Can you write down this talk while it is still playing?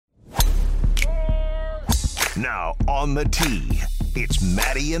Now on the tee, it's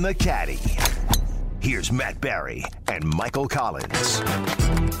Matty and the Caddie. Here's Matt Barry and Michael Collins.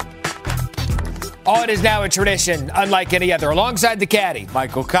 Oh, it is now a tradition, unlike any other. Alongside the Caddie,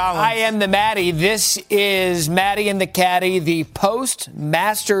 Michael Collins. I am the Matty. This is Matty and the Caddie, the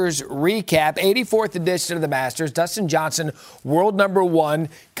post-Masters recap, 84th edition of the Masters. Dustin Johnson, world number one,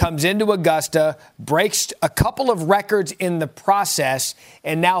 comes into Augusta, breaks a couple of records in the process,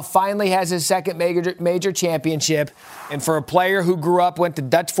 and now finally has his second major championship. And for a player who grew up, went to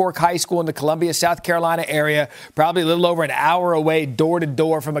Dutch Fork High School in the Columbia, South Carolina area, probably a little over an hour away, door to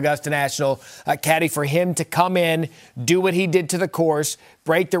door from Augusta National, Caddie, for him to come in, do what he did to the course,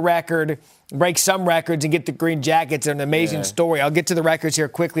 break the record, break some records, and get the green jacket. It's an amazing story. I'll get to the records here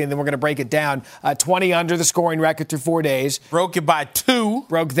quickly, and then we're going to break it down. 20 under the scoring record through 4 days. Broke it by 2.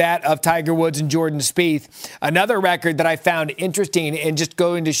 Broke that of Tiger Woods and Jordan Spieth. Another record that I found interesting and just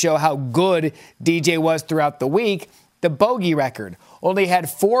going to show how good DJ was throughout the week, the bogey record. Only had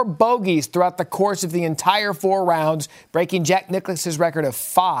 4 bogeys throughout the course of the entire 4 rounds, breaking Jack Nicklaus's record of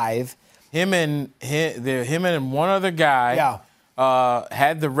 5. Him and one other guy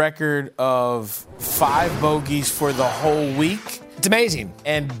had the record of 5 bogeys for the whole week. It's amazing.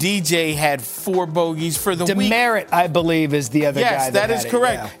 And DJ had 4 bogeys for the week. Demerit, I believe, is the other guy. Yes, that is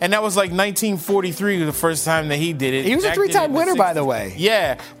correct. Yeah. And that was like 1943, the first time that he did it. He was a 3-time winner, by the way.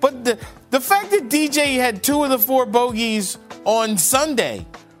 Yeah, but the fact that DJ had 2 of the 4 bogeys on Sunday,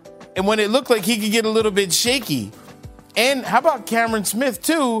 and when it looked like he could get a little bit shaky. And how about Cameron Smith,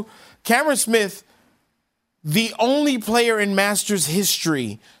 too? Cameron Smith, the only player in Masters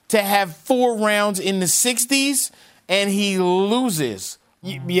history to have 4 rounds in the 60s, and he loses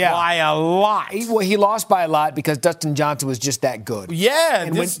by a lot. He lost by a lot because Dustin Johnson was just that good. Yeah,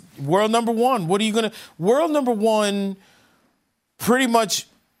 and world number one. What are you going to... World number one pretty much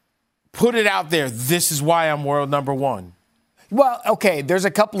put it out there. This is why I'm world number one. Well, okay, there's a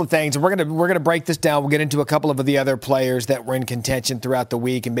couple of things. We're gonna break this down. We'll get into a couple of the other players that were in contention throughout the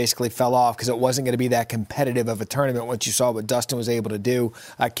week and basically fell off because it wasn't going to be that competitive of a tournament once you saw what Dustin was able to do.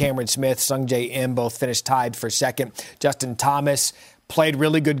 Cameron Smith, Sungjae Im both finished tied for second. Justin Thomas played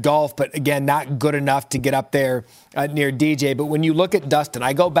really good golf, but again, not good enough to get up there near DJ. But when you look at Dustin,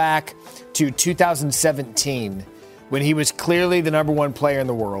 I go back to 2017 when he was clearly the number one player in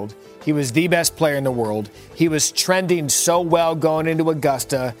the world. He was the best player in the world. He was trending so well going into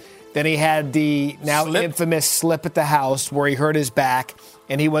Augusta. Then he had the now infamous slip at the house where he hurt his back,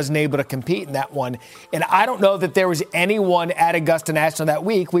 and he wasn't able to compete in that one. And I don't know that there was anyone at Augusta National that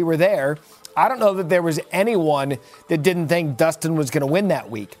week. We were there. I don't know that there was anyone that didn't think Dustin was going to win that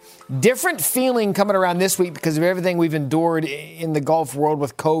week. Different feeling coming around this week because of everything we've endured in the golf world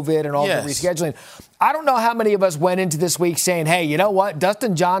with COVID and all the rescheduling. I don't know how many of us went into this week saying, hey, you know what?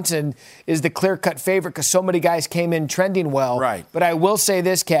 Dustin Johnson is the clear-cut favorite because so many guys came in trending well. Right. But I will say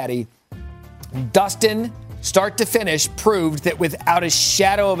this, Caddie. Dustin, start to finish, proved that without a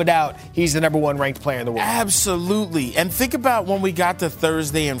shadow of a doubt, he's the number one ranked player in the world. Absolutely. And think about when we got to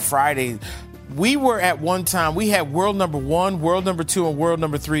Thursday and Friday. We were at one time, we had world number 1, world number 2, and world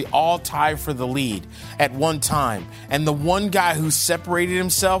number 3 all tied for the lead at one time. And the one guy who separated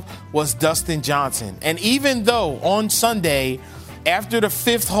himself was Dustin Johnson. And even though on Sunday, after the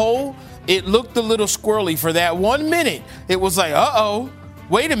 5th hole, it looked a little squirrely for that 1 minute, it was like,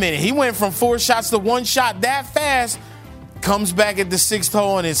 wait a minute. He went from 4 shots to 1 shot that fast, comes back at the 6th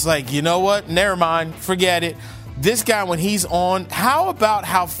hole, and it's like, you know what? Never mind. Forget it. This guy, when he's on, how about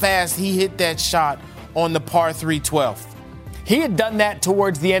how fast he hit that shot on the par 3 12th? He had done that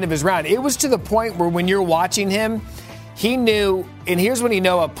towards the end of his round. It was to the point where when you're watching him, he knew, and here's when you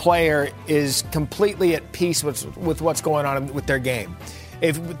know a player is completely at peace with what's going on with their game.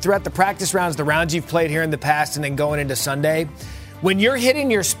 If throughout the practice rounds, the rounds you've played here in the past and then going into Sunday, when you're hitting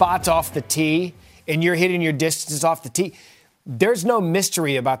your spots off the tee and you're hitting your distances off the tee, there's no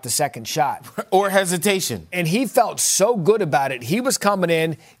mystery about the second shot. Or hesitation. And he felt so good about it. He was coming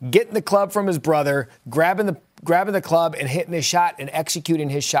in, getting the club from his brother, grabbing the club and hitting his shot and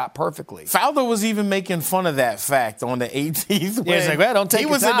executing his shot perfectly. Faldo was even making fun of that fact on the 18th. Yeah, he's like, well, don't take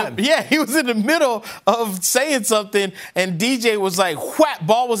your time. He was in the middle of saying something, and DJ was like, whap,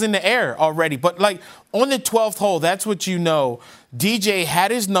 ball was in the air already. But, like, on the 12th hole, that's what you know. DJ had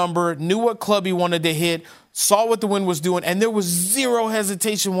his number, knew what club he wanted to hit, saw what the wind was doing, and there was zero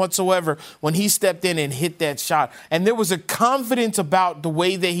hesitation whatsoever when he stepped in and hit that shot. And there was a confidence about the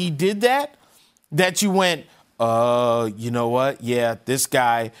way that he did that you went, you know what? Yeah, this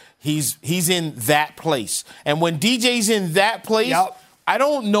guy, he's in that place. And when DJ's in that place, I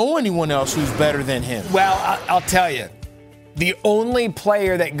don't know anyone else who's better than him. Well, I'll tell you, The only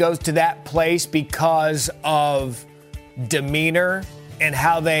player that goes to that place because of demeanor and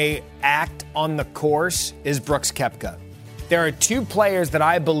how they act on the course is Brooks Koepka. There are two players that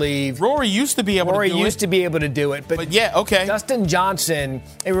I believe Rory used to be able to do it. But yeah, okay. Dustin Johnson,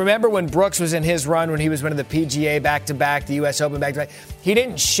 and remember when Brooks was in his run when he was winning the PGA back-to-back, the U.S. Open back-to-back, he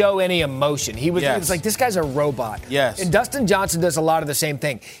didn't show any emotion. He was like, this guy's a robot. Yes. And Dustin Johnson does a lot of the same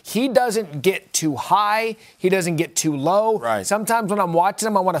thing. He doesn't get too high. He doesn't get too low. Right. Sometimes when I'm watching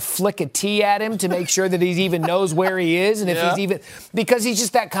him, I want to flick a tee at him to make sure that he even knows where he is. And if he's even, because he's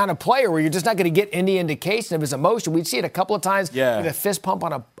just that kind of player where you're just not going to get any indication of his emotion. We'd see it a couple of times with a fist pump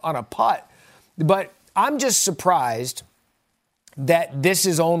on a putt. But I'm just surprised that this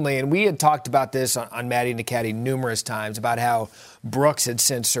is only, and we had talked about this on Matty and Caddie numerous times, about how Brooks had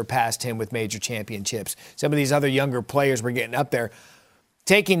since surpassed him with major championships. Some of these other younger players were getting up there.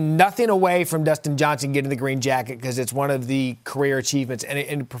 Taking nothing away from Dustin Johnson getting the green jacket because it's one of the career achievements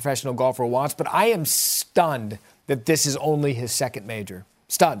any professional golfer wants, but I am stunned that this is only his second major.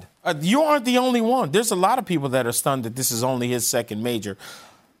 Stunned. You aren't the only one. There's a lot of people that are stunned that this is only his second major.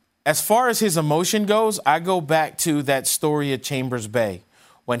 As far as his emotion goes, I go back to that story at Chambers Bay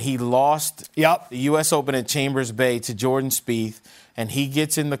when he lost the U.S. Open at Chambers Bay to Jordan Spieth, and he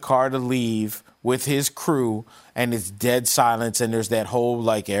gets in the car to leave with his crew, and it's dead silence, and there's that whole,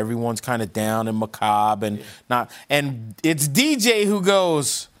 like, everyone's kind of down and macabre and not. And it's DJ who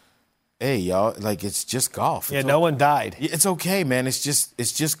goes, hey, y'all, like, it's just golf. No one died. It's okay, man. It's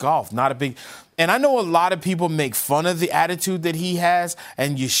just golf. Not a big. And I know a lot of people make fun of the attitude that he has,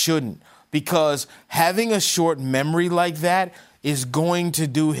 and you shouldn't, because having a short memory like that is going to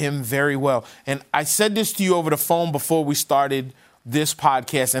do him very well. And I said this to you over the phone before we started this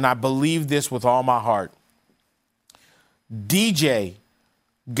podcast, and I believe this with all my heart. DJ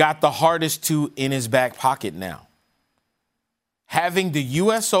got the hardest two in his back pocket now. Having the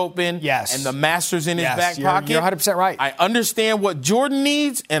U.S. Open and the Masters in his back pocket. You're 100% right. I understand what Jordan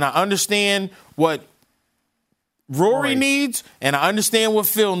needs, and I understand what Rory needs, and I understand what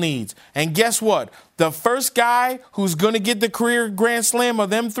Phil needs. And guess what? The first guy who's going to get the career Grand Slam of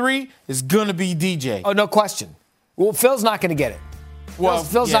them three is going to be DJ. Oh, no question. Well, Phil's not going to get it. Well,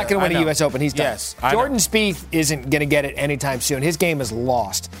 Phil's not going to win a U.S. Open. He's done. Yes, Jordan Spieth isn't going to get it anytime soon. His game is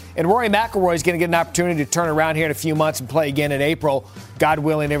lost. And Rory McIlroy is going to get an opportunity to turn around here in a few months and play again in April. God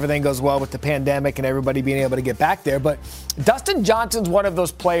willing, everything goes well with the pandemic and everybody being able to get back there. But Dustin Johnson's one of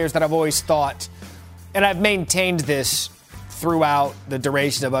those players that I've always thought, and I've maintained this throughout the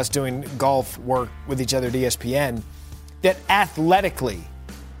duration of us doing golf work with each other at ESPN, that athletically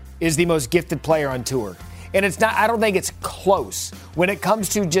is the most gifted player on tour. And it's not, I don't think it's close when it comes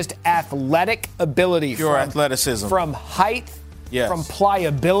to just athletic ability. Pure athleticism. From height, from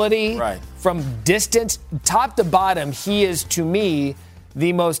pliability, from distance, top to bottom, he is, to me,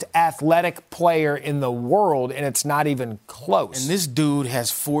 the most athletic player in the world, and it's not even close. And this dude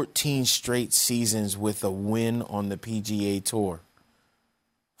has 14 straight seasons with a win on the PGA Tour.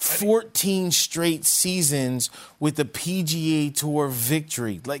 14 straight seasons with a PGA Tour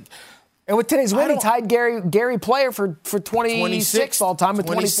victory. And with today's win, he tied Gary Player for 26 all time with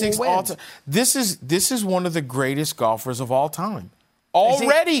 26 wins. This is one of the greatest golfers of all time.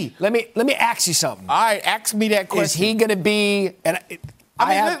 Already. Let me ask you something. All right, ask me that question. Is he going to be?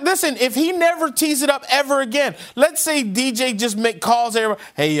 Listen, if he never tees it up ever again, let's say DJ just calls everybody,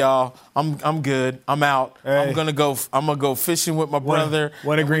 hey y'all, I'm good, I'm out, hey. I'm gonna go fishing with my brother.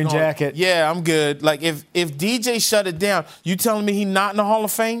 What a green jacket. Yeah, I'm good. Like if DJ shut it down, you telling me he's not in the Hall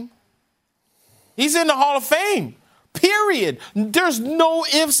of Fame? He's in the Hall of Fame. Period. There's no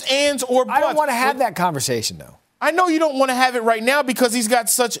ifs, ands, or buts. I don't want to have that conversation though. I know you don't want to have it right now because he's got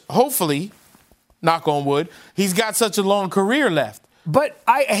such, hopefully, knock on wood, he's got such a long career left. But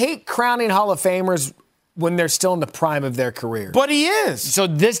I hate crowning Hall of Famers when they're still in the prime of their career. But he is. So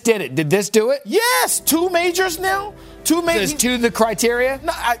this did it. Did this do it? Yes. 2 majors now. 2 majors. Is 2 the criteria?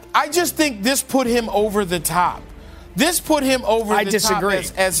 No, I just think this put him over the top. This put him over the disagree.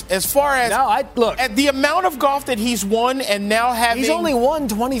 Top as far as look at the amount of golf that he's won and now having. He's only won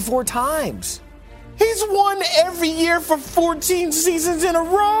 24 times. He's won every year for 14 seasons in a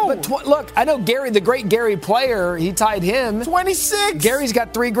row. But look, I know Gary, the great Gary Player, he tied him. 26. Gary's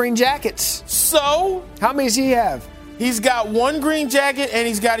got 3 green jackets. So? How many does he have? He's got 1 green jacket and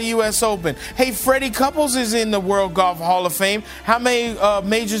he's got a U.S. Open. Hey, Freddie Couples is in the World Golf Hall of Fame. How many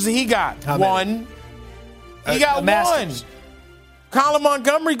majors did he got? 1. He got 1. Colin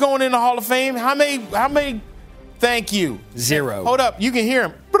Montgomery going in the Hall of Fame. How many? Thank you. 0. Hold up. You can hear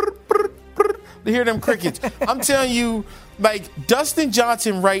him. Hear them crickets. I'm telling you, like Dustin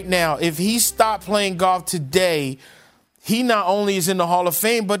Johnson right now, if he stopped playing golf today, he not only is in the Hall of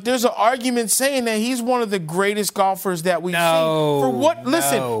Fame, but there's an argument saying that he's one of the greatest golfers that we've seen. For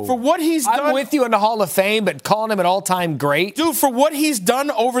what he's done. I'm with you in the Hall of Fame, but calling him an all-time great. Dude, for what he's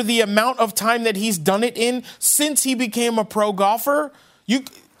done over the amount of time that he's done it in since he became a pro golfer, you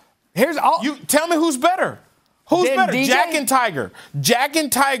tell me who's better. Who's better? DJ? Jack and Tiger. Jack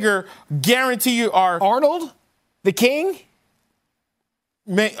and Tiger guarantee you are Arnold, the king?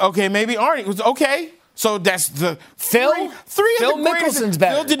 Maybe Arnie. Okay. So that's the Phil. Three Phil of the greatest. Mickelson's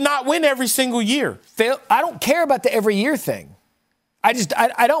better. Phil did not win every single year. Phil, I don't care about the every year thing.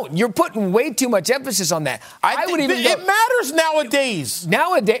 I don't. You're putting way too much emphasis on that. It matters nowadays.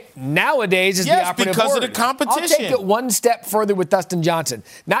 Nowadays is the operative because word. Of the competition. I'll take it one step further with Dustin Johnson.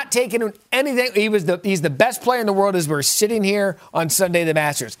 Not taking anything. He's the best player in the world as we're sitting here on Sunday, the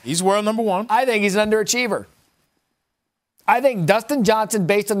Masters. He's world number one. I think he's an underachiever. I think Dustin Johnson,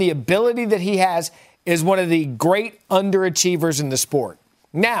 based on the ability that he has, is one of the great underachievers in the sport.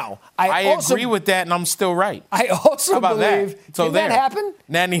 Now, I also agree with that, and I'm still right. I also believe. So did that happen?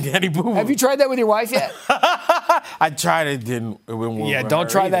 Nanny boo. Have you tried that with your wife yet? I tried it. Didn't. Yeah, don't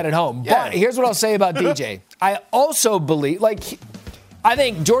try that at home. Yeah. But here's what I'll say about DJ. I also believe, I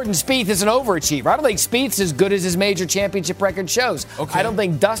think Jordan Spieth is an overachiever. I don't think Spieth's as good as his major championship record shows. Okay. I don't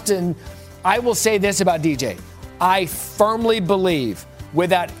think Dustin. I will say this about DJ. I firmly believe,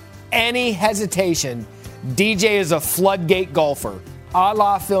 without any hesitation, DJ is a floodgate golfer, a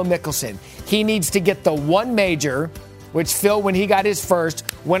la Phil Mickelson. He needs to get the one major, which Phil, when he got his first,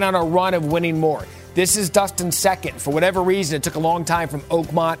 went on a run of winning more. This is Dustin's second. For whatever reason, it took a long time from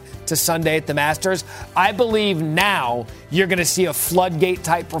Oakmont to Sunday at the Masters. I believe now you're going to see a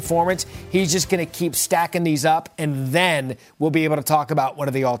floodgate-type performance. He's just going to keep stacking these up, and then we'll be able to talk about one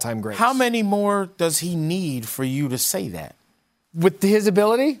of the all-time greats. How many more does he need for you to say that? With his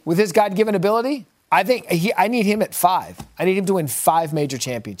ability, with his God-given ability, I think I need him at 5. I need him to win 5 major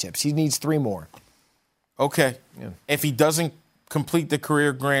championships. He needs 3 more. Okay. Yeah. If he doesn't complete the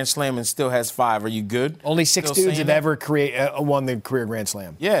career Grand Slam and still has 5, are you good? Only 6 dudes have ever won the career Grand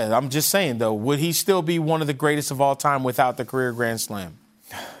Slam. Yeah, I'm just saying, though, would he still be one of the greatest of all time without the career Grand Slam?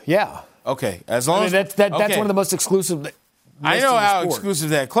 Yeah. Okay. As long as that's one of the most exclusive. I know how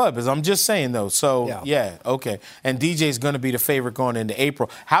exclusive that club is. I'm just saying, though. So, yeah okay. And DJ's going to be the favorite going into April.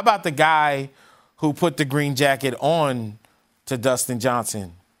 How about the guy who put the green jacket on to Dustin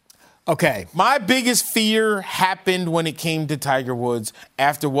Johnson? Okay. My biggest fear happened when it came to Tiger Woods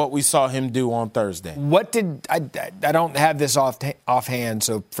after what we saw him do on Thursday. What did I don't have this offhand,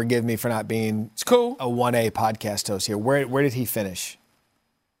 so forgive me for not being it's cool. A 1A podcast host here. Where did he finish?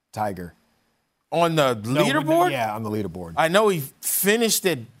 Tiger. On the leaderboard? Yeah, on the leaderboard. I know he finished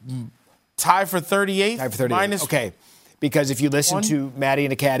at tie for 38. Tie for 38. Okay. Because if you listen to Matty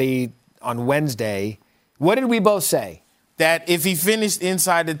and Caddie on Wednesday, what did we both say? That if he finished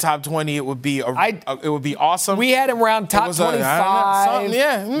inside the top 20, it would be awesome. We had him around top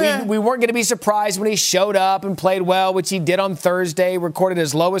 25. We weren't going to be surprised when he showed up and played well, which he did on Thursday. Recorded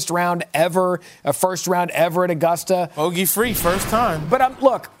his lowest round ever, a first round ever at Augusta. Bogey free, first time. But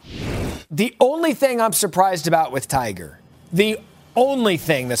look, the only thing I'm surprised about with Tiger, the only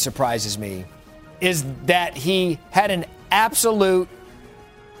thing that surprises me, is that he had an absolute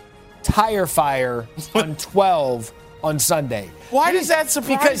tire fire on 12. On Sunday. Why does that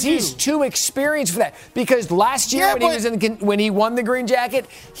surprise Because you? he's too experienced for that. Because last year when he won the green jacket,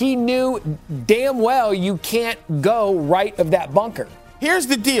 he knew damn well you can't go right of that bunker. Here's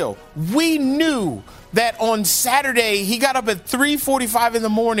the deal. We knew that on Saturday he got up at 3:45 in the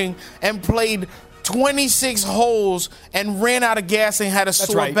morning and played 26 holes and ran out of gas and had a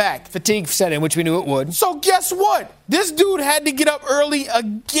sore back. Fatigue set in, which we knew it would. So guess what? This dude had to get up early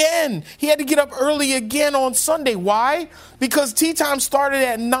again. He had to get up early again on Sunday. Why? Because tee time started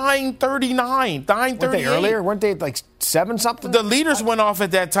at 9:39, 9:38. Weren't they earlier? Weren't they like 7 something? The leaders went off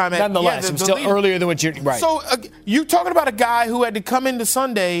at that time. Nonetheless, it was still earlier than what you're right. So you're talking about a guy who had to come into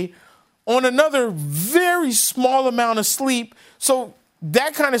Sunday on another very small amount of sleep. So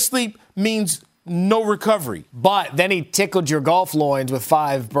that kind of sleep means no recovery. But then he tickled your golf loins with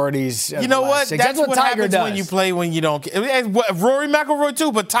 5 birdies. You know what? That's what Tiger happens does. When you play when you don't. Rory McIlroy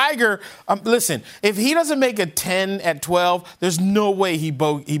too, but Tiger. Listen, if he doesn't make a 10 at 12, there's no way he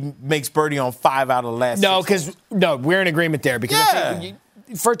makes birdie on 5 out of the last. No, we're in agreement there because I think,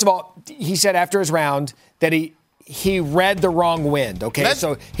 first of all, he said after his round that he read the wrong wind. Okay,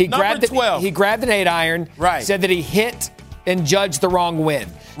 so he grabbed an 8-iron. Right. Said that he hit and judged the wrong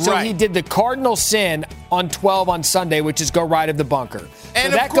wind. So he did the cardinal sin on 12 on Sunday, which is go right of the bunker.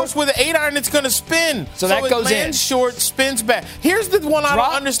 And, of course, with an 8-iron, it's going to spin. So that goes in. It lands short, spins back. Here's the one I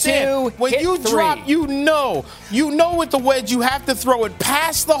don't understand. When you drop, you know with the wedge, you have to throw it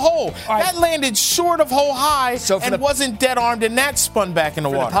past the hole. Right. That landed short of hole high and wasn't dead-armed, and that spun back in the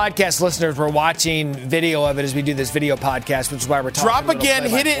water. For the podcast listeners, we're watching video of it as we do this video podcast, which is why we're talking. Drop again,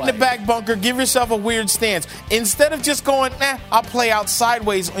 hit it in the back bunker, give yourself a weird stance. Instead of just going, I'll play out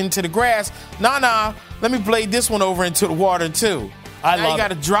sideways into the grass. Nah, let me blade this one over into the water, too. You got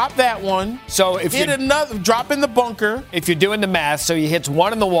to drop that one. So if hit another, drop in the bunker. If you're doing the math, so he hits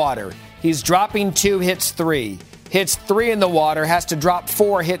 1 in the water. He's dropping 2, hits 3. Hits 3 in the water, has to drop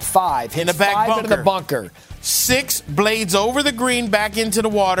 4, hit 5. Hits in the back 5 bunker. Into the bunker. 6 blades over the green, back into the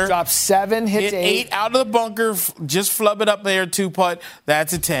water. Drop 7, hits 8 out of the bunker, just flub it up there, 2-putt.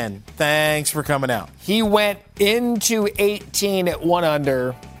 That's a 10. Thanks for coming out. He went into 18 at 1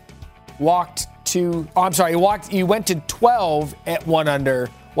 under, he went to 12 at 1 under,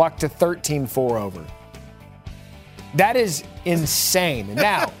 walked to 13 4 over. That is insane.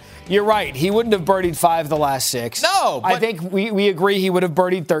 Now, you're right. He wouldn't have birdied 5 of the last 6. No. I think we agree he would have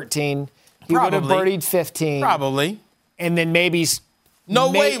birdied 13. He would have birdied 15. Probably. And then maybe...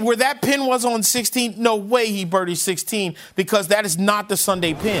 No way. Where that pin was on 16, no way he birdied 16 because that is not the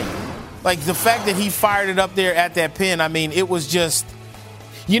Sunday pin. Like, the fact that he fired it up there at that pin, I mean, it was just...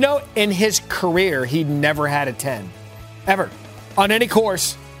 You know, in his career, he never had a 10. Ever. On any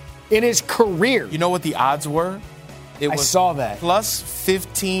course. In his career. You know what the odds were? I saw that. Plus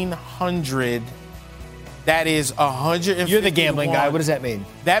 1,500. That is 150. You're the gambling guy. What does that mean?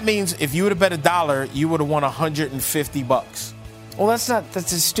 That means if you would have bet $1, you would have won $150. Well, that's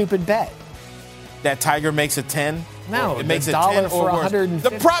a stupid bet. That Tiger makes a 10? No, it makes a $1 10 for or worse. $150.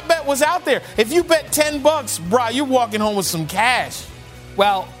 The prop bet was out there. If you bet $10, bro, you're walking home with some cash.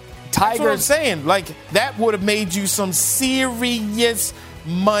 Well, Tiger's... That's what I'm saying. Like, that would have made you some serious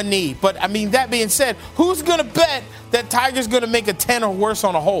money. But, I mean, that being said, who's going to bet that Tiger's going to make a 10 or worse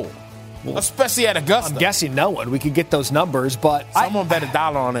on a hole? Well, especially at Augusta. I'm guessing no one. We could get those numbers, but... Someone bet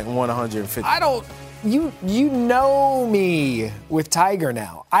 $1 on it and won $150. I don't... You know me with Tiger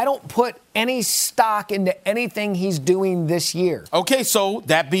now. I don't put any stock into anything he's doing this year. Okay, so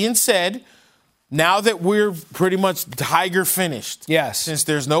that being said... Now that we're pretty much Tiger finished. Yes. Since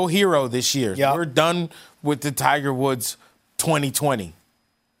there's no hero this year. Yep. We're done with the Tiger Woods 2020.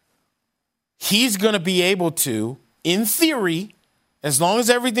 He's going to be able to, in theory, as long as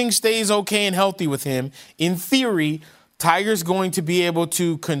everything stays okay and healthy with him, in theory, Tiger's going to be able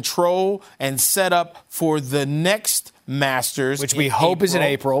to control and set up for the next Masters. Which we hope is in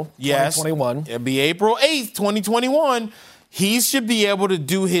April 2021. Yes. It'll be April 8th, 2021. He should be able to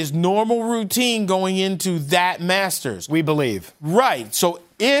do his normal routine going into that Masters. We believe. Right. So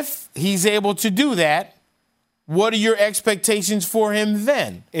if he's able to do that, what are your expectations for him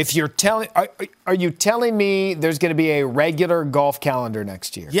then? If you're are you telling me there's going to be a regular golf calendar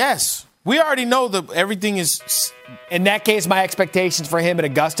next year? Yes. We already know that everything is... In that case, my expectations for him at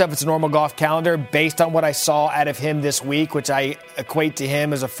Augusta, if it's a normal golf calendar, based on what I saw out of him this week, which I equate to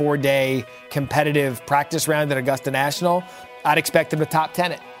him as a 4-day competitive practice round at Augusta National, I'd expect him to top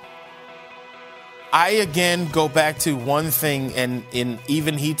 10 it. I, again, go back to one thing, and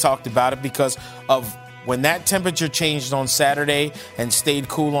even he talked about it because of when that temperature changed on Saturday and stayed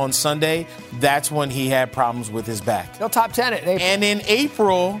cool on Sunday, that's when he had problems with his back. He'll top 10 it in April. And in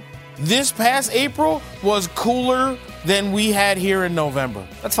April... This past April was cooler than we had here in November.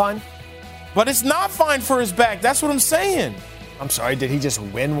 That's fine. But it's not fine for his back. That's what I'm saying. I'm sorry, did he just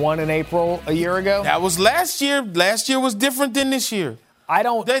win one in April a year ago? That was last year. Last year was different than this year.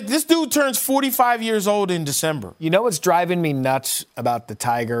 This dude turns 45 years old in December. You know what's driving me nuts about the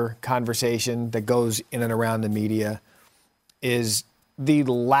Tiger conversation that goes in and around the media is the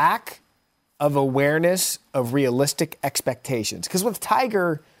lack of awareness of realistic expectations. Because with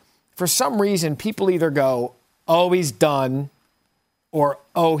Tiger... For some reason, people either go, oh, he's done, or,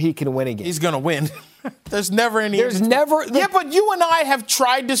 oh, he can win again. He's going to win. There's never any... There's never... Yeah, but you and I have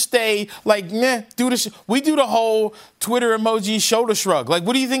tried to stay, like, do this. We do the whole Twitter emoji shoulder shrug. Like,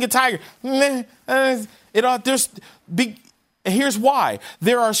 what do you think of Tiger? Here's why.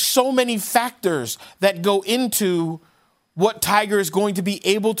 There are so many factors that go into... what Tiger is going to be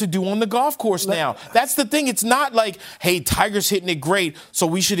able to do on the golf course now. That's the thing. It's not like, hey, Tiger's hitting it great, so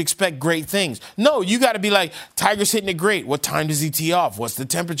we should expect great things. No, you got to be like, Tiger's hitting it great. What time does he tee off? What's the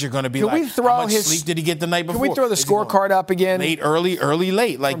temperature going to be like? How much sleep did he get the night before? Can we throw the scorecard up again? Late, early,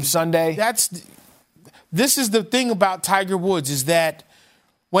 late. Like from Sunday? This is the thing about Tiger Woods is that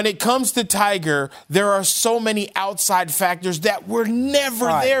when it comes to Tiger, there are so many outside factors that were never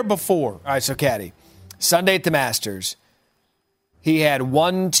there before. All right, so Caddie. Sunday at the Masters, he had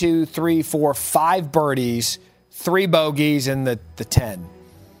 5 birdies, 3 bogeys, and the 10.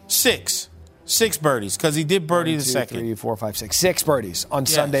 6 birdies, because he did birdie the second. 3, 4, 5, 6. 6 birdies on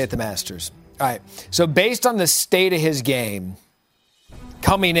Sunday at the Masters. All right. So based on the state of his game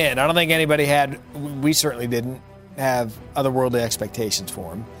coming in, I don't think anybody we certainly didn't have otherworldly expectations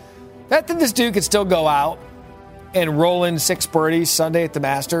for him. That this dude could still go out and roll in 6 birdies Sunday at the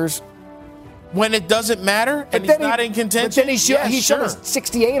Masters. When it doesn't matter and he's not in contention? But then he showed us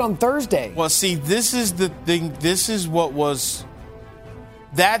 68 on Thursday. Well, see, this is the thing.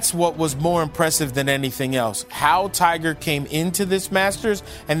 That's what was more impressive than anything else. How Tiger came into this Masters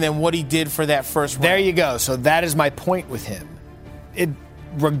and then what he did for that first round. There you go. So that is my point with him.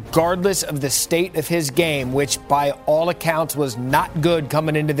 Regardless of the state of his game, which by all accounts was not good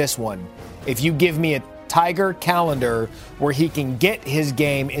coming into this one, if you give me a Tiger calendar where he can get his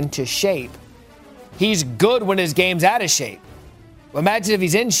game into shape, he's good when his game's out of shape. Imagine if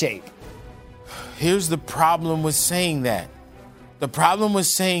he's in shape. Here's the problem with saying that. The problem with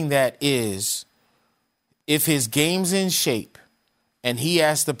saying that is if his game's in shape and he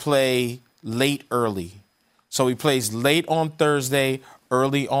has to play late early. So he plays late on Thursday,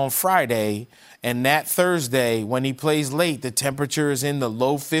 early on Friday, and that Thursday, when he plays late, the temperature is in the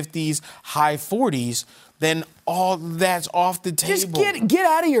low 50s, high 40s, then all that's off the table. Just get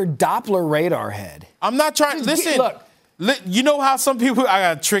out of your Doppler radar head. I'm not trying. Listen, look. You know how some people, I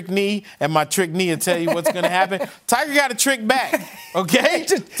got a trick knee, and my trick knee will tell you what's going to happen? Tiger got a trick back, okay?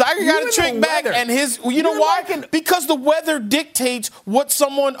 Tiger got a trick back, and you know why? Because the weather dictates what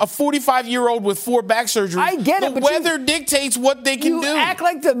a 45-year-old with 4 back surgeries, I get it, the weather dictates what they can do. You act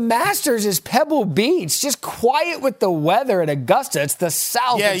like the Masters is Pebble Beach. Just quiet with the weather at Augusta. It's the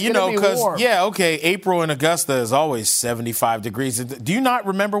South. Yeah, it's because, April in Augusta is always 75 degrees. Do you not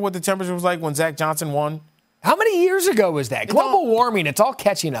remember what the temperature was like when Zach Johnson won? How many years ago was that? Global warming, it's all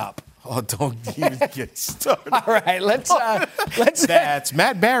catching up. Oh, don't even get started. All right, let's. That's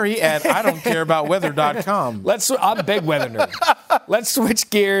Matt Barry at IDon'tCareAboutWeather.com. I'm a big weather nerd. Let's switch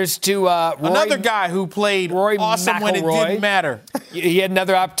gears to another guy who played awesome McIlroy. when it didn't matter. He had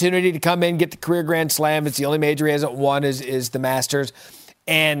another opportunity to come in, get the career Grand Slam. It's the only major he hasn't won is the Masters.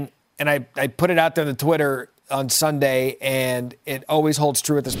 And I put it out there on the Twitter on Sunday, and it always holds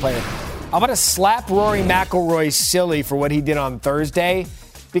true with this player. I'm going to slap Rory McIlroy silly for what he did on Thursday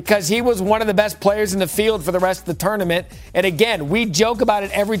because he was one of the best players in the field for the rest of the tournament. And again, we joke about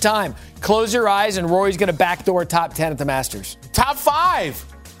it every time. Close your eyes and Rory's going to backdoor top 10 at the Masters. Top 5.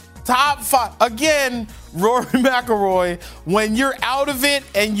 Again, Rory McIlroy, when you're out of it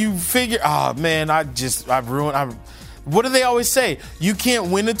and you figure, oh, man, I've ruined. What do they always say? You can't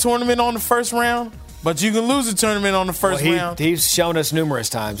win a tournament on the first round? But you can lose a tournament on the first round. He's shown us numerous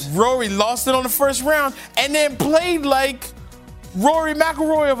times. Rory lost it on the first round and then played like Rory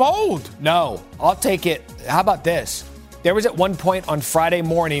McIlroy of old. No, I'll take it. How about this? There was at one point on Friday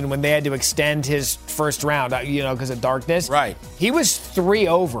morning when they had to extend his first round, because of darkness. Right. He was 3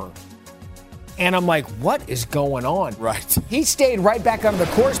 over. And I'm like, what is going on? Right. He stayed right back on the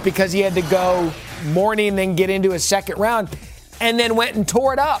course because he had to go morning, then get into his second round, and then went and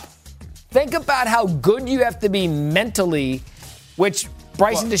tore it up. Think about how good you have to be mentally, which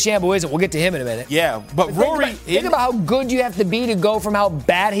Bryson DeChambeau isn't. We'll get to him in a minute. Yeah, but Rory... Think about how good you have to be to go from how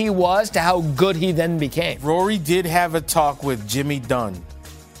bad he was to how good he then became. Rory did have a talk with Jimmy Dunn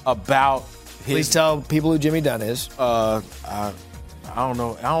about his... Please tell people who Jimmy Dunn is. I don't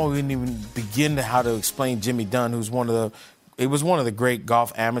know. I don't even begin to how to explain Jimmy Dunn, who's one of the great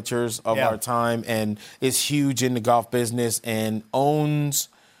golf amateurs of our time and is huge in the golf business and owns...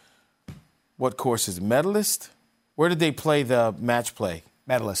 What course is it? Medalist? Where did they play the match play?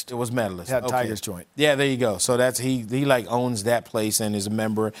 Medalist. It was Medalist. Yeah, Tiger's joint. Yeah, there you go. So that's he owns that place and is a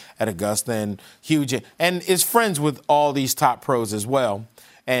member at Augusta and huge and is friends with all these top pros as well.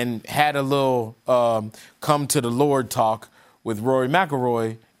 And had a little come to the Lord talk with Rory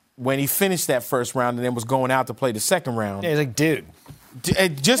McIlroy when he finished that first round and then was going out to play the second round. Yeah, he's like, dude.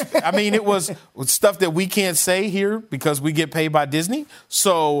 It was stuff that we can't say here because we get paid by Disney.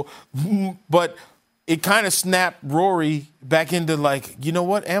 So, but it kind of snapped Rory back into like, you know,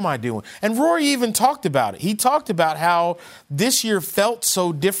 what am I doing? And Rory even talked about it. He talked about how this year felt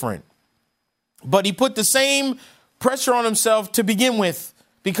so different, but he put the same pressure on himself to begin with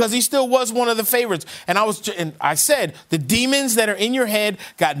because he still was one of the favorites. And I said, the demons that are in your head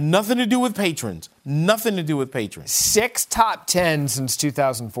got nothing to do with patrons. Nothing to do with patrons. 6 top 10 since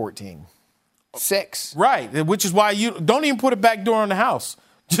 2014. 6. Right, which is why you don't even put a back door on the house.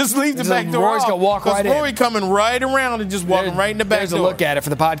 Just leave the back door Rory's off. going to walk right in. Rory coming right around and just walking right in the back door. There's a look at it. For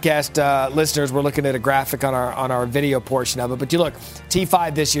the podcast listeners, we're looking at a graphic on our video portion of it. But you look,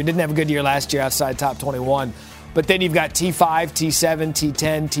 T5 this year, didn't have a good year last year outside top 21. But then you've got T5, T7,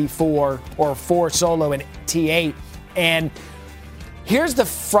 T10, T4, or 4 solo, and T8. And here's the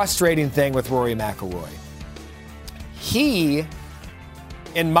frustrating thing with Rory McIlroy. He,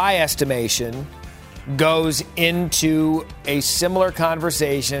 in my estimation, goes into a similar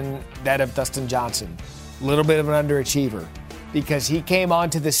conversation that of Dustin Johnson. A little bit of an underachiever because he came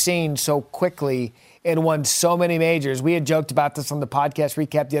onto the scene so quickly and won so many majors. We had joked about this on the podcast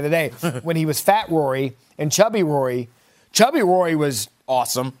recap the other day when he was Fat Rory and Chubby Rory. Chubby Rory was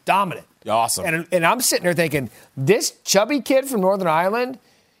awesome, dominant. Awesome. And I'm sitting there thinking, this chubby kid from Northern Ireland,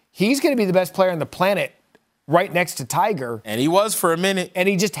 he's going to be the best player on the planet right next to Tiger. And he was for a minute. And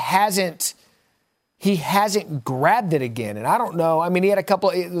he just hasn't grabbed it again. And I don't know. I mean, he had a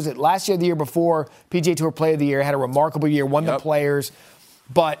couple, was it last year, the year before, PGA Tour Player of the Year, had a remarkable year, won the Players.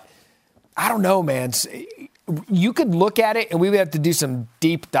 But I don't know, man. You could look at it, and we would have to do some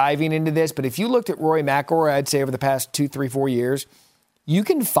deep diving into this, but if you looked at Rory McIlroy, I'd say over the past 2, 3, 4 years, you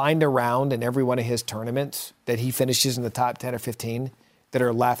can find a round in every one of his tournaments that he finishes in the top 10 or 15 that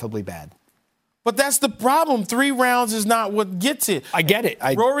are laughably bad. But that's the problem. 3 rounds is not what gets it. I get it.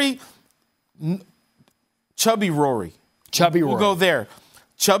 Chubby Rory. We'll go there.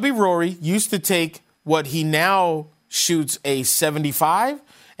 Chubby Rory used to take what he now shoots a 75,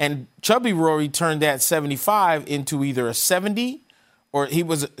 and Chubby Rory turned that 75 into either a 70, or he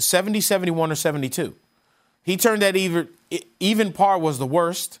was 70, 71, or 72. He turned that even par was the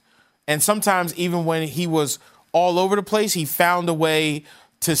worst, and sometimes even when he was all over the place, he found a way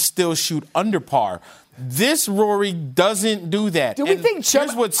to still shoot under par. This Rory doesn't do that. Do we think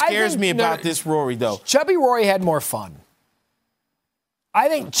here's what scares me about this Rory, though. Chubby Rory had more fun. I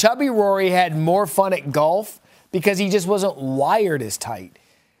think Chubby Rory had more fun at golf because he just wasn't wired as tight.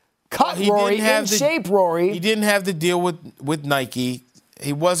 Rory, in shape Rory. He didn't have the deal with Nike.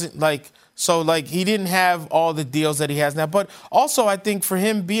 He wasn't he didn't have all the deals that he has now. But also, I think for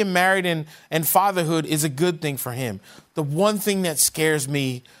him, being married and fatherhood is a good thing for him. The one thing that scares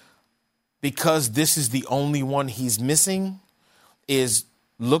me, because this is the only one he's missing, is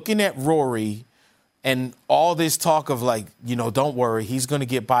looking at Rory and all this talk of don't worry, he's going to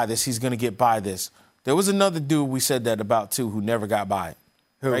get by this, he's going to get by this. There was another dude we said that about too who never got by it.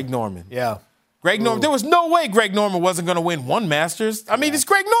 Who? Greg Norman. Yeah. Greg Norman. There was no way Greg Norman wasn't going to win one Masters. I mean, it's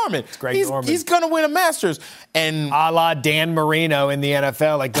Greg Norman. It's Greg Norman. He's going to win a Masters. And a la Dan Marino in the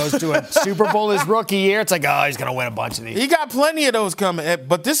NFL, goes to a Super Bowl his rookie year. It's he's going to win a bunch of these. He got plenty of those coming.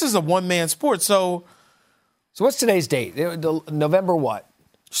 But this is a one-man sport, so what's today's date? November what?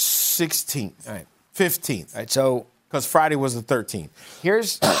 16th. All right. 15th. All right, so because Friday was the 13th.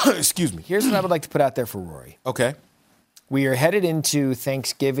 Excuse me. Here's what I would like to put out there for Rory. Okay. We are headed into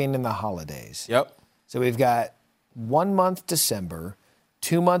Thanksgiving and the holidays. Yep. So we've got 1 month December,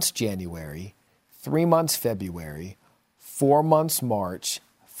 2 months January, 3 months February, 4 months March,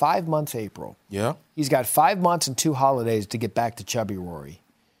 5 months April. Yeah. He's got 5 months and 2 holidays to get back to Chubby Rory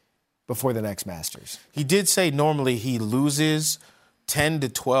before the next Masters. He did say normally he loses 10 to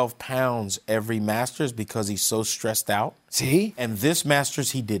 12 pounds every Masters because he's so stressed out. See? And this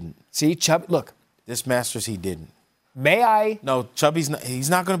Masters, he didn't. See, look. This Masters, he didn't. May I? No, he's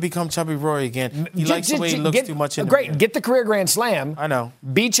not going to become Chubby Rory again. He likes the way he looks too much in the mirror. Get the career Grand Slam. I know.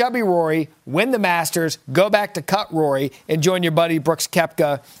 Beat Chubby Rory, win the Masters, go back to Cut Rory, and join your buddy Brooks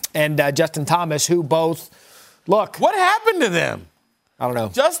Koepka and Justin Thomas, who both, look. What happened to them? I don't know.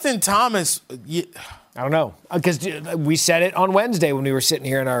 Justin Thomas. I don't know. Because we said it on Wednesday when we were sitting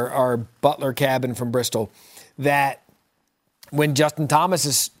here in our Butler cabin from Bristol, that when Justin Thomas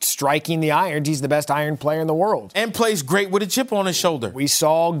is striking the irons, he's the best iron player in the world. And plays great with a chip on his shoulder. We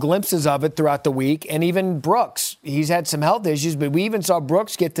saw glimpses of it throughout the week. And even Brooks, he's had some health issues, but we even saw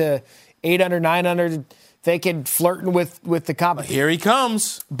Brooks get to 800, 900, thinking, flirting with the competition. Here he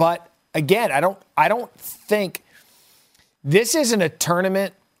comes. But again, I don't think this isn't a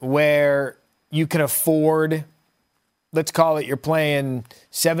tournament where you can afford, let's call it, you're playing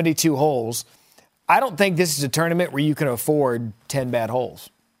 72 holes. I don't think this is a tournament where you can afford 10 bad holes.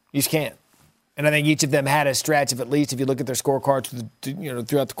 You just can't. And I think each of them had a stretch of, at least if you look at their scorecards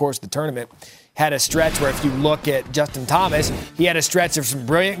throughout the course of the tournament, had a stretch where if you look at Justin Thomas, he had a stretch of some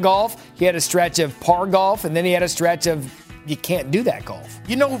brilliant golf, he had a stretch of par golf, and then he had a stretch of you can't do that golf.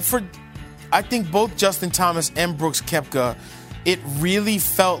 I think both Justin Thomas and Brooks Koepka, it really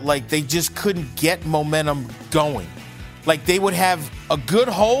felt like they just couldn't get momentum going. Like, they would have a good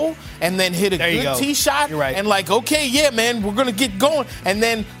hole and then hit a good tee shot. You're right. And like, okay, yeah, man, we're going to get going. And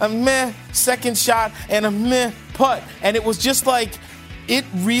then a meh second shot and a meh putt. And it was just like, it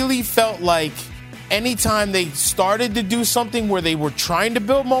really felt like anytime they started to do something where they were trying to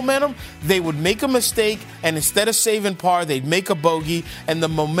build momentum, they would make a mistake, and instead of saving par, they'd make a bogey, and the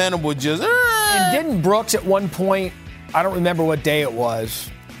momentum would just... And didn't Brooks at one point, I don't remember what day it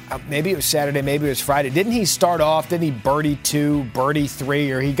was, maybe it was Saturday, maybe it was Friday, didn't he start off, didn't he birdie 2, birdie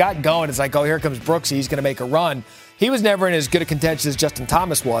 3, or he got going, it's like, oh, here comes Brooksy, he's going to make a run. He was never in as good a contention as Justin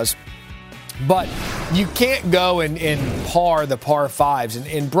Thomas was. But you can't go and par the par fives.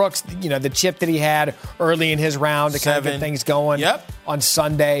 And Brooks, the chip that he had early in his round to kind of get things going on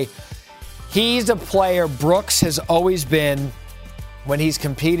Sunday. He's a player, Brooks has always been, when he's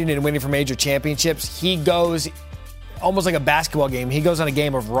competing and winning for major championships, he goes almost like a basketball game. He goes on a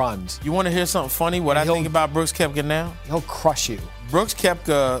game of runs. You want to hear something funny? What I think about Brooks Koepka now? He'll crush you. Brooks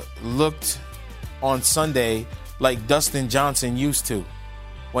Koepka looked on Sunday like Dustin Johnson used to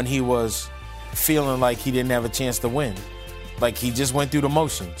when he was feeling like he didn't have a chance to win. Like he just went through the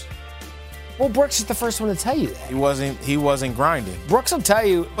motions. Well, Brooks is the first one to tell you that. He wasn't grinding. Brooks will tell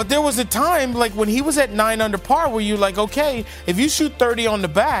you. But there was a time, like when he was at 9 under par, where you're like, okay, if you shoot 30 on the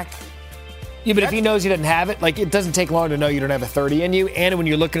back. Yeah, but if he knows he doesn't have it, like it doesn't take long to know you don't have a 30 in you. And when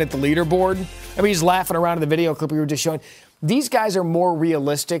you're looking at the leaderboard, I mean, he's laughing around in the video clip we were just showing. These guys are more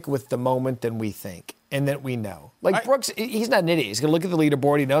realistic with the moment than we think and that we know. Like Brooks, he's not an idiot. He's going to look at the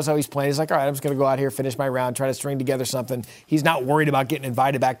leaderboard. He knows how he's playing. He's like, all right, I'm just going to go out here, finish my round, try to string together something. He's not worried about getting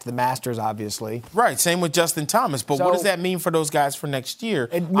invited back to the Masters, obviously. Right, same with Justin Thomas. But what does that mean for those guys for next year?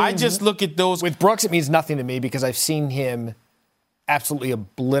 I just look at those. With Brooks, it means nothing to me because I've seen him absolutely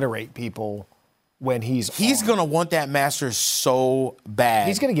obliterate people when he's going to want that Masters so bad.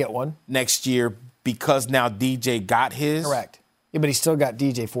 He's going to get one. Next year because now DJ got his. Correct. Yeah, but he's still got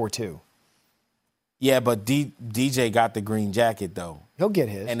DJ 4-2. Yeah, but DJ got the green jacket, though. He'll get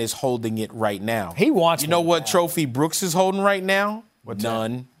his. And is holding it right now. He wants You know what trophy Brooks is holding right now?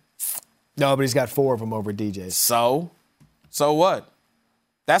 None. No, but he's got 4 of them over DJ's. So what?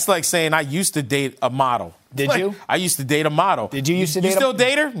 That's like saying I used to date a model. Did you? I used to date a model. Did you used to date You still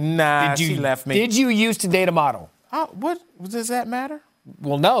date her? Nah, she left me. Did you used to date a model? What? Does that matter?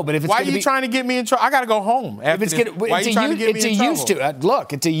 Well, no, but if it's why are you trying to get me in trouble? I got to go home. Why are you trying to get me in trouble? It's a used to.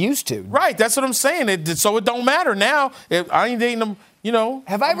 Look, it's a used to. Right, that's what I'm saying. So it don't matter now. If I ain't dating them,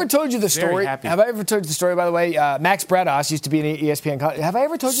 Have I ever told you the story? Have I ever told you the story, by the way? Max Bredos used to be an ESPN. Have I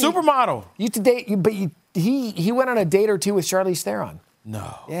ever told you? Supermodel. You used to date, but he went on a date or two with Charlize Theron.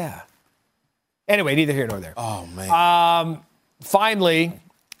 No. Yeah. Anyway, neither here nor there. Oh, man. Finally,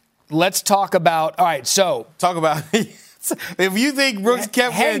 let's talk about, all right, so. Talk about, if you think Brooks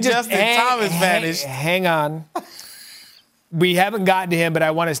Koepka and Justin Thomas vanished. Hang on. We haven't gotten to him, but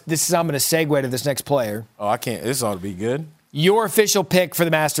I'm going to segue to this next player. Oh, I can't. This ought to be good. Your official pick for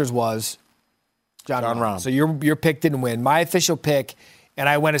the Masters was Jon Rahm. So your pick didn't win. My official pick, and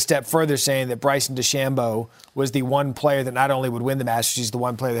I went a step further saying that Bryson DeChambeau was the one player that not only would win the Masters, he's the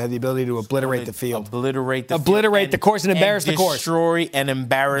one player that had the ability to obliterate the field. Obliterate the course and embarrass the course. Destroy and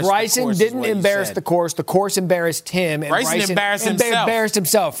embarrass Bryson the course. Bryson didn't embarrass the course. The course embarrassed him. And Bryson embarrassed himself. Embarrassed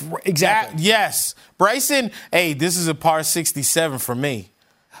himself. Exactly. Yes. Bryson, hey, this is a par 67 for me.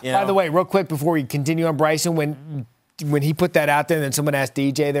 By the way, real quick before we continue on Bryson, when he put that out there and then someone asked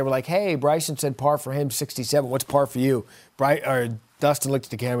DJ, they were like, hey, Bryson said par for him, 67. What's par for you? Dustin looked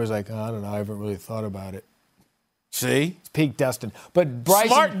at the camera and was like, I don't know. I haven't really thought about it. See? It's peak Dustin. But Bryson.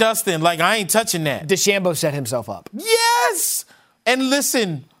 Smart Dustin. Like, I ain't touching that. DeChambeau set himself up. Yes! And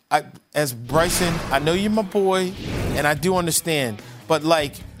listen, as Bryson, I know you're my boy, and I do understand. But,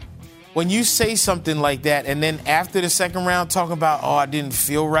 like, when you say something like that, and then after the second round talking about, I didn't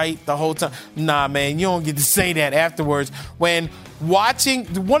feel right the whole time. Nah, man, you don't get to say that afterwards. When watching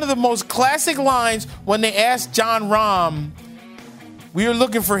one of the most classic lines when they asked Jon Rahm, we were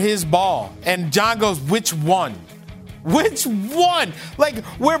looking for his ball. And John goes, which one? Which one? Like,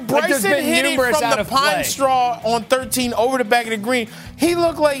 where Bryson hit it from the pine straw on 13 over the back of the green, he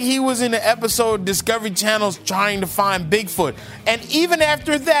looked like he was in an episode of Discovery Channel's trying to find Bigfoot. And even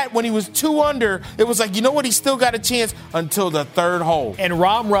after that, when he was 2 under, it was like, you know what? He still got a chance until the third hole. And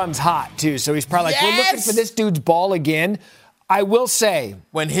Rahm runs hot, too. So he's probably like, we're looking for this dude's ball again. I will say,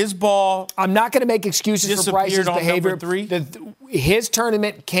 when his ball, I'm not going to make excuses for Bryce's behavior. Number 3. His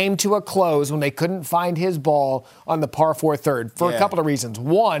tournament came to a close when they couldn't find his ball on the par 4 third for a couple of reasons.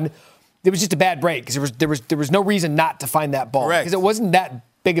 One, it was just a bad break because there was no reason not to find that ball because it wasn't that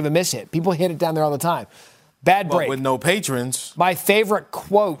big of a miss hit. People hit it down there all the time. Bad break with no patrons. My favorite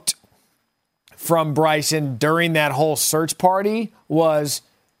quote from Bryson during that whole search party was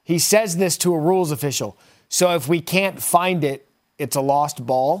he says this to a rules official. So if we can't find it, it's a lost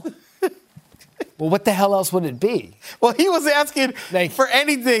ball. Well, what the hell else would it be? Well, he was asking for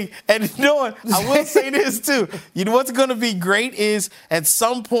anything. And you know what? I will say this, too. You know what's going to be great is at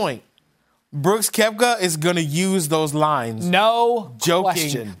some point, Brooks Koepka is going to use those lines. No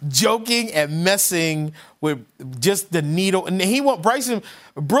question. Joking and messing with just the needle. And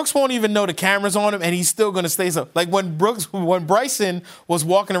Brooks won't even know the camera's on him, and he's still going to stay so. Like when Bryson was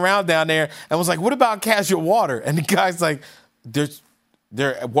walking around down there and was like, what about casual water? And the guy's like,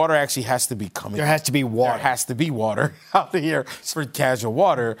 water actually has to be coming. There has to be water. There has to be water out here for casual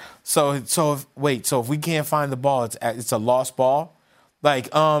water. So if we can't find the ball, it's a lost ball.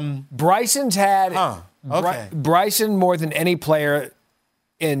 Like Bryson's had okay. Bryson more than any player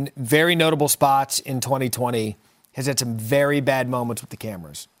in very notable spots in 2020 has had some very bad moments with the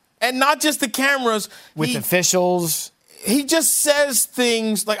cameras. And not just the cameras. With officials. He just says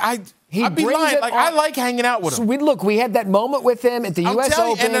things like I'd be lying. Like I like hanging out with him. So we had that moment with him at the U.S.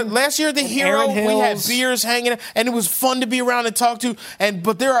 Open. And last year at the Hero, we had beers hanging out, and it was fun to be around and talk to.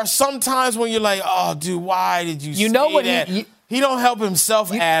 But there are some times when you're like, oh, dude, why did you say that? He don't help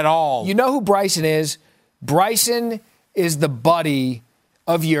himself at all. You know who Bryson is? Bryson is the buddy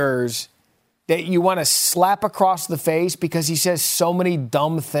of yours that you want to slap across the face because he says so many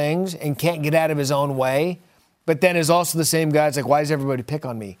dumb things and can't get out of his own way, but then is also the same guy that's like, why does everybody pick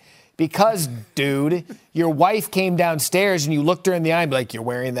on me? Because, dude, your wife came downstairs and you looked her in the eye and be like, you're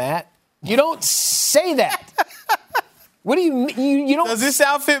wearing that? You don't say that. What do you don't? Does this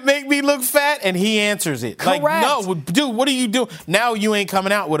outfit make me look fat? And he answers it. Correct. Like, no, dude, what are you doing? Now you ain't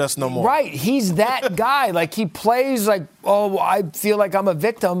coming out with us no more. Right. He's that guy. Like, he plays like, oh, I feel like I'm a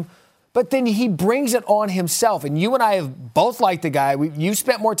victim. But then he brings it on himself. And you and I have both liked the guy. You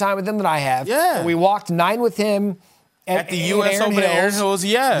spent more time with him than I have. Yeah. And we walked 9 with him. At the U.S. Open at Aaron Hills,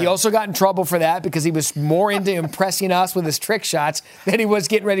 yeah. He also got in trouble for that because he was more into impressing us with his trick shots than he was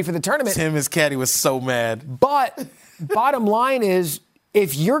getting ready for the tournament. Tim, his caddy, was so mad. But bottom line is,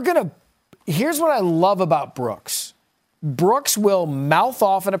 if you're going to – here's what I love about Brooks. Brooks will mouth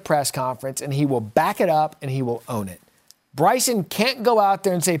off at a press conference, and he will back it up, and he will own it. Bryson can't go out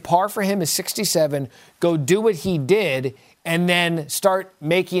there and say par for him is 67, go do what he did, and then start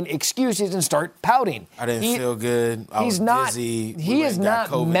making excuses and start pouting. I didn't feel good. I was dizzy. He is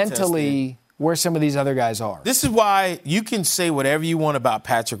not mentally where some of these other guys are. This is why you can say whatever you want about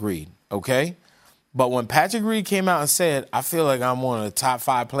Patrick Reed, okay? But when Patrick Reed came out and said, I feel like I'm one of the top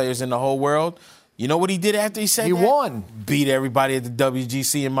 5 players in the whole world, you know what he did after he said that? He won. Beat everybody at the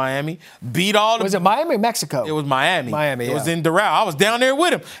WGC in Miami. Beat all the... Was it Miami or Mexico? It was Miami. It was in Doral. I was down there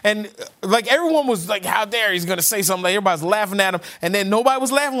with him. And, like, everyone was like, how dare he's going to say something. Like, everybody's laughing at him. And then nobody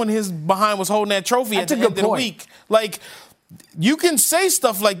was laughing when his behind was holding that trophy at the end of the week. Like, you can say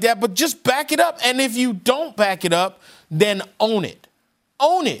stuff like that, but just back it up. And if you don't back it up, then own it.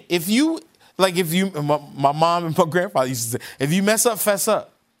 Own it. My mom and my grandfather used to say, if you mess up, fess up.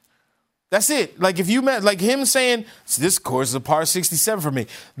 That's it. Like, if you met, like him saying, this course is a par 67 for me,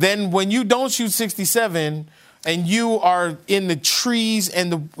 then when you don't shoot 67 and you are in the trees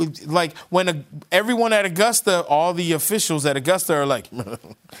and everyone at Augusta, all the officials at Augusta are like,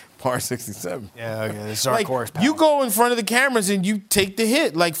 par 67. Yeah, okay, this is our course, pal. You go in front of the cameras and you take the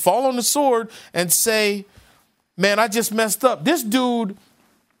hit, like fall on the sword and say, man, I just messed up. This dude,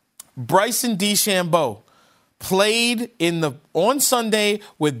 Bryson DeChambeau, played on Sunday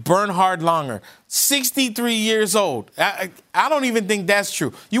with Bernhard Langer, 63 years old. I don't even think that's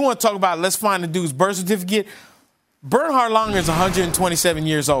true. You want to talk about let's find the dude's birth certificate? Bernhard Langer is 127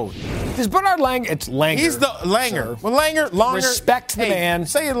 years old. Does Bernhard Langer? It's Langer. He's the Langer. Well, Langer. Respect the man.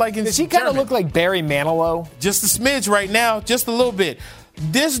 Say it like in Does he kind of look like Barry Manilow? Just a smidge right now, just a little bit.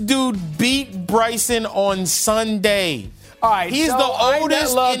 This dude beat Bryson on Sunday. All right, he's the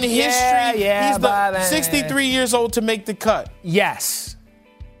oldest in history. He's the 63 years old to make the cut. Yes,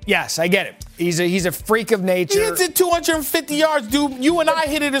 I get it. He's a freak of nature. He hits it 250 yards, dude. You and I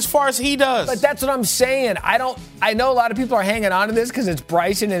hit it as far as he does. But that's what I'm saying. I know a lot of people are hanging on to this because it's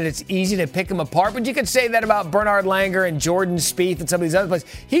Bryson and it's easy to pick him apart. But you could say that about Bernhard Langer and Jordan Spieth and some of these other players.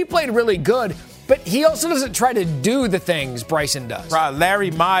 He played really good. But he also doesn't try to do the things Bryson does. Right, Larry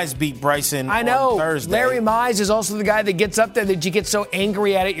Mize beat Bryson on Thursday. Larry Mize is also the guy that gets up there that you get so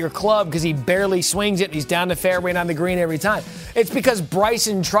angry at your club because he barely swings it and he's down the fairway and on the green every time. It's because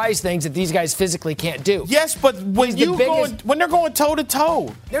Bryson tries things that these guys physically can't do. Yes, but when they're going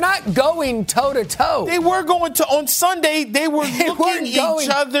toe-to-toe. They're not going toe-to-toe. They were going to, on Sunday, they were looking each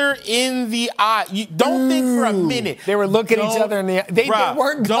other in the eye. You don't think for a minute. They were looking each other in the eye. They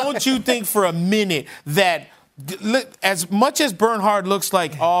weren't going. Don't you think for a minute that as much as Bernhard looks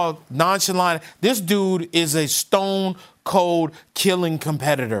like all nonchalant, this dude is a stone-cold killing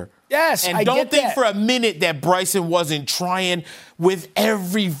competitor. Yes, and I don't get think that. for a minute that Bryson wasn't trying with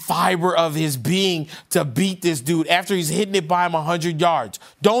every fiber of his being to beat this dude after he's hitting it by him 100 yards.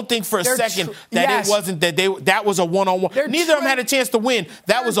 Don't think for a second that it wasn't that was a one-on-one. Neither of them had a chance to win.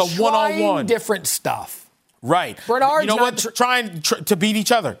 That was a one-on-one. Different stuff. Right. Bernhard's you know what? Trying to beat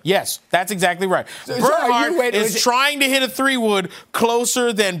each other. Yes, that's exactly right. Bernhard is trying to hit a 3-wood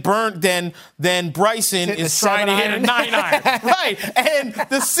closer than Bryson is trying to hit a 9-iron. Right. And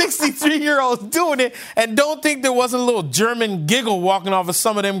the 63-year-old's doing it, and don't think there wasn't a little German giggle walking off of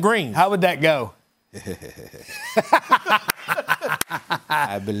some of them greens. How would that go?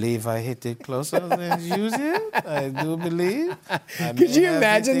 I believe I hit it closer than usual. I do believe. Could you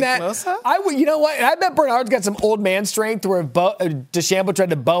imagine that? You know what? I bet Bernhard's got some old man strength where DeChambeau tried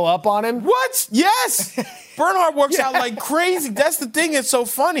to bow up on him. What? Yes. Bernhard works out like crazy. That's the thing. It's so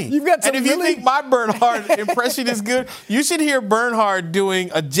funny. You've got some and if you think my Bernhard impression is good, you should hear Bernhard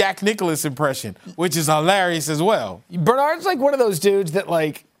doing a Jack Nicklaus impression, which is hilarious as well. Bernhard's like one of those dudes that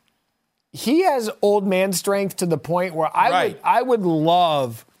he has old man strength to the point where I would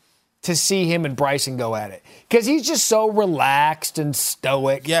love to see him and Bryson go at it. Because he's just so relaxed and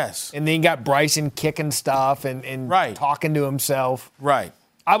stoic. Yes. And then you got Bryson kicking stuff and talking to himself. Right.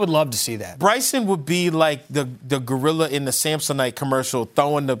 I would love to see that. Bryson would be like the gorilla in the Samsonite commercial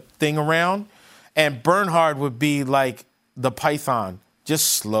throwing the thing around. And Bernhard would be like the python. Just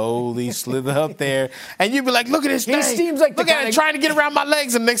slowly slither up there. And you'd be like, look at this thing. He seems like look at it, trying to get around my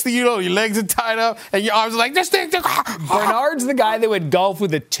legs. And next thing you know, your legs are tied up and your arms are like, this thing. Bernhard's the guy that would golf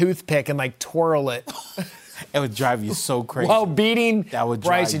with a toothpick and twirl it. It would drive you so crazy. While beating that would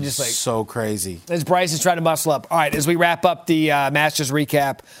Bryson, drive you so crazy. As Bryson's trying to muscle up. All right, as we wrap up the Masters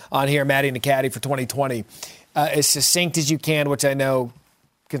recap on here, Matty and the Caddie for 2020, as succinct as you can, which I know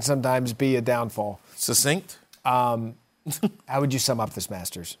can sometimes be a downfall. Succinct? How would you sum up this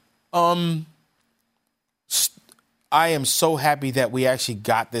Masters? I am so happy that we actually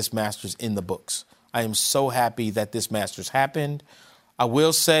got this Masters in the books. I am so happy that this Masters happened. I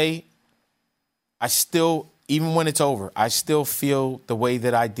will say, I still, even when it's over, I still feel the way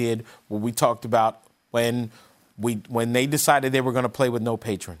that I did when we talked about when they decided they were going to play with no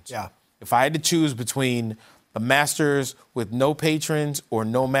patrons. Yeah. If I had to choose between a Masters with no patrons or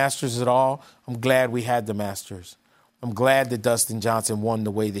no Masters at all, I'm glad we had the Masters. I'm glad that Dustin Johnson won the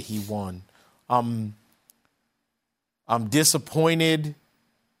way that he won. I'm disappointed.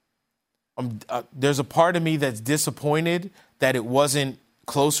 There's a part of me that's disappointed that it wasn't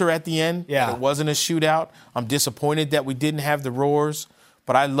closer at the end. Yeah. That it wasn't a shootout. I'm disappointed that we didn't have the roars.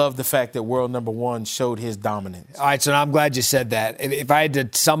 But I love the fact that world number one showed his dominance. All right, so now I'm glad you said that. If I had to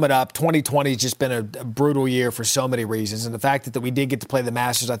sum it up, 2020 has just been a brutal year for so many reasons. And the fact that we did get to play the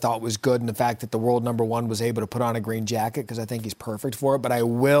Masters I thought was good. And the fact that the world number one was able to put on a green jacket because I think he's perfect for it. But I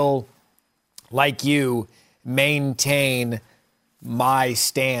will, like you, maintain my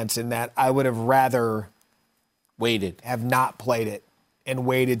stance in that I would have rather have not played it and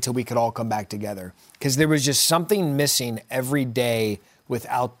waited till we could all come back together. Because there was just something missing every day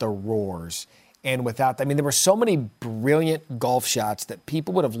without the roars and without, there were so many brilliant golf shots that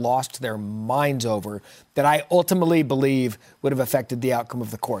people would have lost their minds over that I ultimately believe would have affected the outcome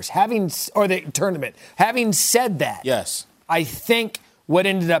of the course. Or the tournament. Having said that, yes, I think what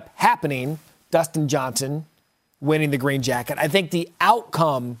ended up happening, Dustin Johnson winning the green jacket, I think the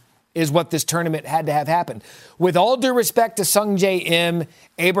outcome is what this tournament had to have happened. With all due respect to Sung Jae Im,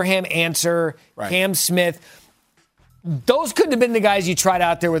 Abraham Answer, Cam Smith, those couldn't have been the guys you tried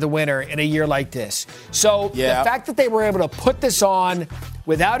out there with a winner in a year like this. So the fact that they were able to put this on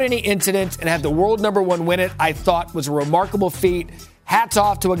without any incidents and have the world number one win it, I thought was a remarkable feat. Hats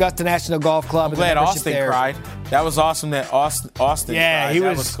off to Augusta National Golf Club. I'm glad Austin cried. That was awesome that Austin cried.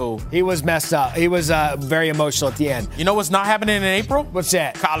 That was cool. He was messed up. He was very emotional at the end. You know what's not happening in April? What's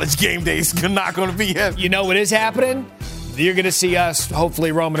that? College game day is not going to be here. You know what is happening? You're going to see us,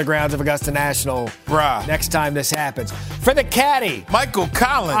 hopefully, roaming the grounds of Augusta National next time this happens. For the Caddie, Michael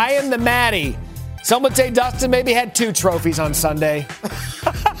Collins. I am the Matty. Some would say Dustin maybe had 2 trophies on Sunday.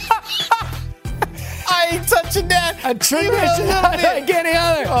 watching that. A tradition like any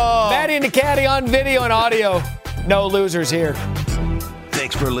other. Matty and the Caddie on video and audio. No losers here.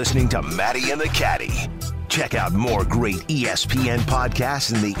 Thanks for listening to Matty and the Caddie. Check out more great ESPN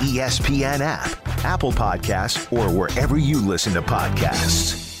podcasts in the ESPN app, Apple Podcasts, or wherever you listen to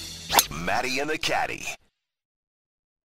podcasts. Matty and the Caddie.